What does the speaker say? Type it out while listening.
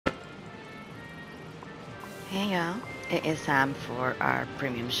Hey y'all, it is time for our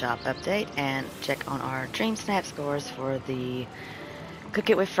premium shop update and check on our Dream Snap scores for the Cook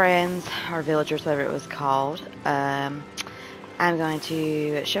It with Friends or Villagers, whatever it was called. I'm going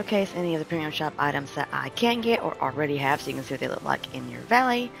to showcase any of the premium shop items that I can get or already have so you can see what they look like in your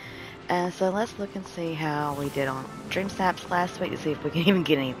valley. So let's look and see how we did on Dream Snaps last week to see if we can even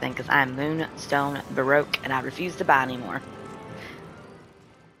get anything because I'm Moonstone Baroque and I refuse to buy anymore.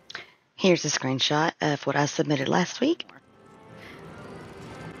 Here's a screenshot of what I submitted last week.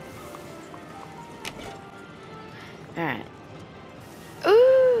 Alright.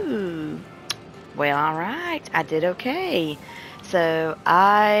 Ooh. Well, alright. I did okay. So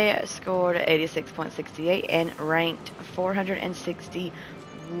I scored 86.68 and ranked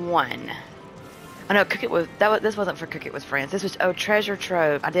 461. Oh no, Cook It with this wasn't for Cook It with Friends. This was Treasure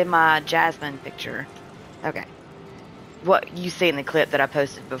Trove. I did my Jasmine picture. Okay. What you see in the clip that I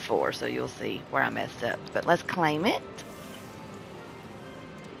posted before, so you'll see where I messed up. But let's claim it.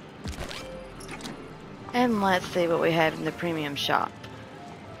 And let's see what we have in the premium shop.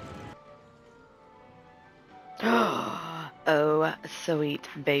 Oh, sweet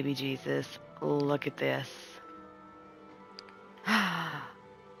baby Jesus. Look at this. Oh,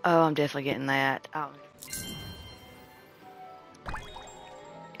 I'm definitely getting that. Oh.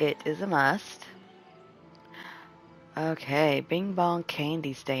 It is a must. Okay, Bing Bong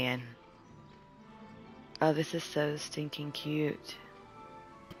Candy Stand. Oh, this is so stinking cute.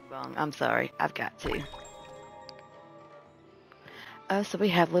 Bong, I'm sorry. I've got to. Oh, so we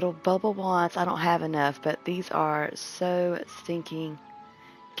have little bubble wands. I don't have enough, but these are so stinking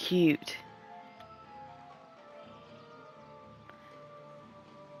cute.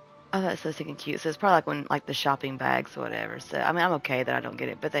 Oh, that's so stinking cute. So it's probably like when, like the shopping bags or whatever. So, I mean, I'm okay that I don't get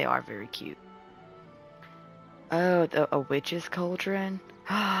it, but they are very cute. Oh, a witch's cauldron.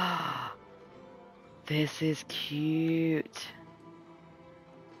 Ah, this is cute.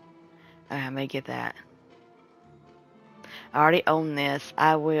 I may get that. I already own this.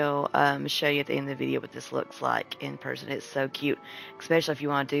 I will show you at the end of the video what this looks like in person. It's so cute, especially if you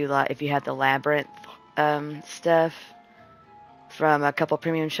want to do like if you have the labyrinth stuff from a couple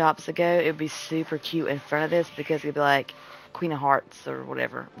premium shops ago. It would be super cute in front of this because it'd be like Queen of Hearts or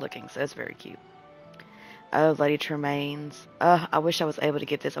whatever looking. So it's very cute. Oh, Lady Tremaine's. I wish I was able to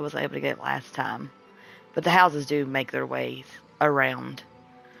get this. I wasn't able to get it last time, but the houses do make their ways around.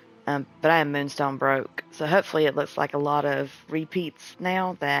 But I am Moonstone broke, so hopefully it looks like a lot of repeats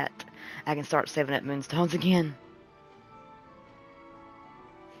now that I can start saving up Moonstones again.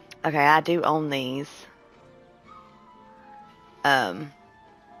 Okay, I do own these,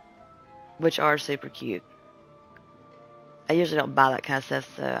 which are super cute. I usually don't buy that kind of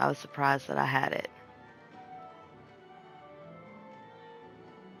stuff, so I was surprised that I had it.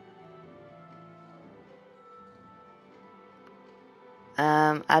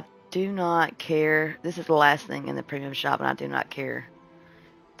 I do not care. This is the last thing in the premium shop, and I do not care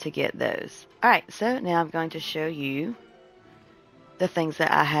to get those. Alright, so now I'm going to show you the things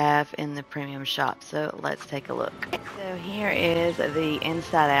that I have in the premium shop. So let's take a look. So here is the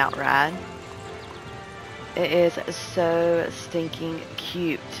Inside Out ride. It is so stinking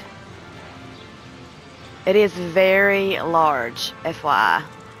cute. It is very large, FYI.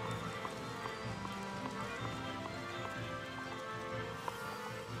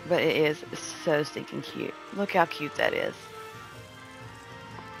 But it is so stinking cute. Look how cute that is.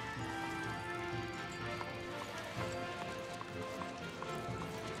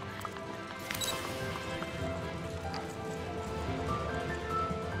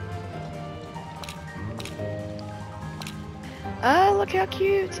 Oh, look how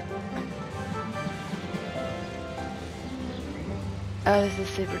cute. Oh, this is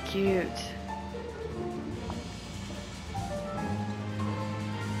super cute.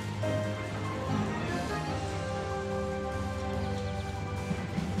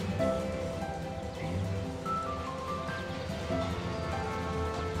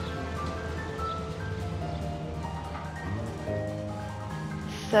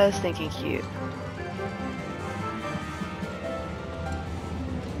 So stinking cute.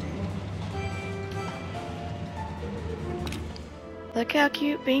 Look how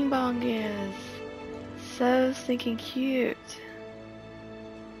cute Bing Bong is. So stinking cute.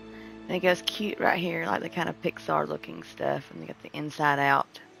 And it goes cute right here, like the kind of Pixar looking stuff. And they got the Inside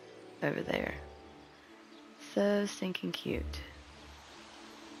Out over there. So stinking cute.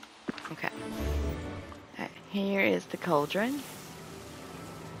 Okay. Alright, here is the cauldron.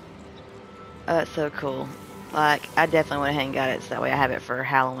 Oh, that's so cool. Like, I definitely went ahead and got it so that way I have it for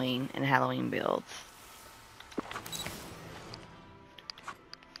Halloween and Halloween builds.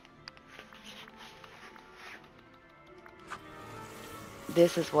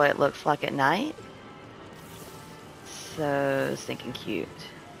 this is what it looks like at night. So stinking cute.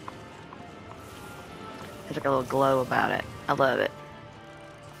 There's like a little glow about it. I love it.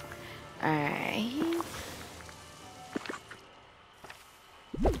 Alright.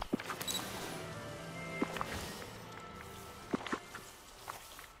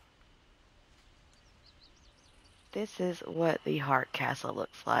 This is what the Heart Castle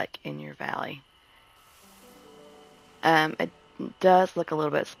looks like in your valley. It does look a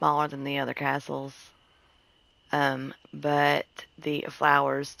little bit smaller than the other castles, but the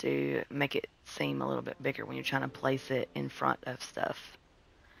flowers do make it seem a little bit bigger when you're trying to place it in front of stuff.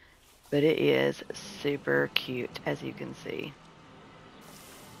 But it is super cute, as you can see.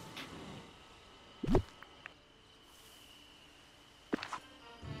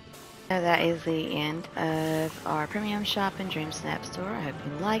 So that is the end of our premium shop and Dream Snap store. I hope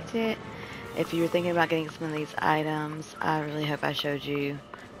you liked it. If you're thinking about getting some of these items, I really hope I showed you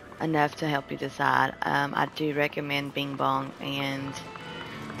enough to help you decide. I do recommend Bing Bong and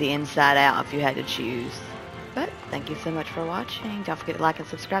the Inside Out if you had to choose. But thank you so much for watching. Don't forget to like and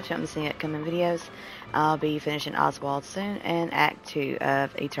subscribe to see upcoming videos. I'll be finishing Oswald soon and Act 2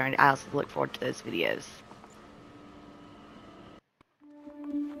 of Eternity. I also look forward to those videos.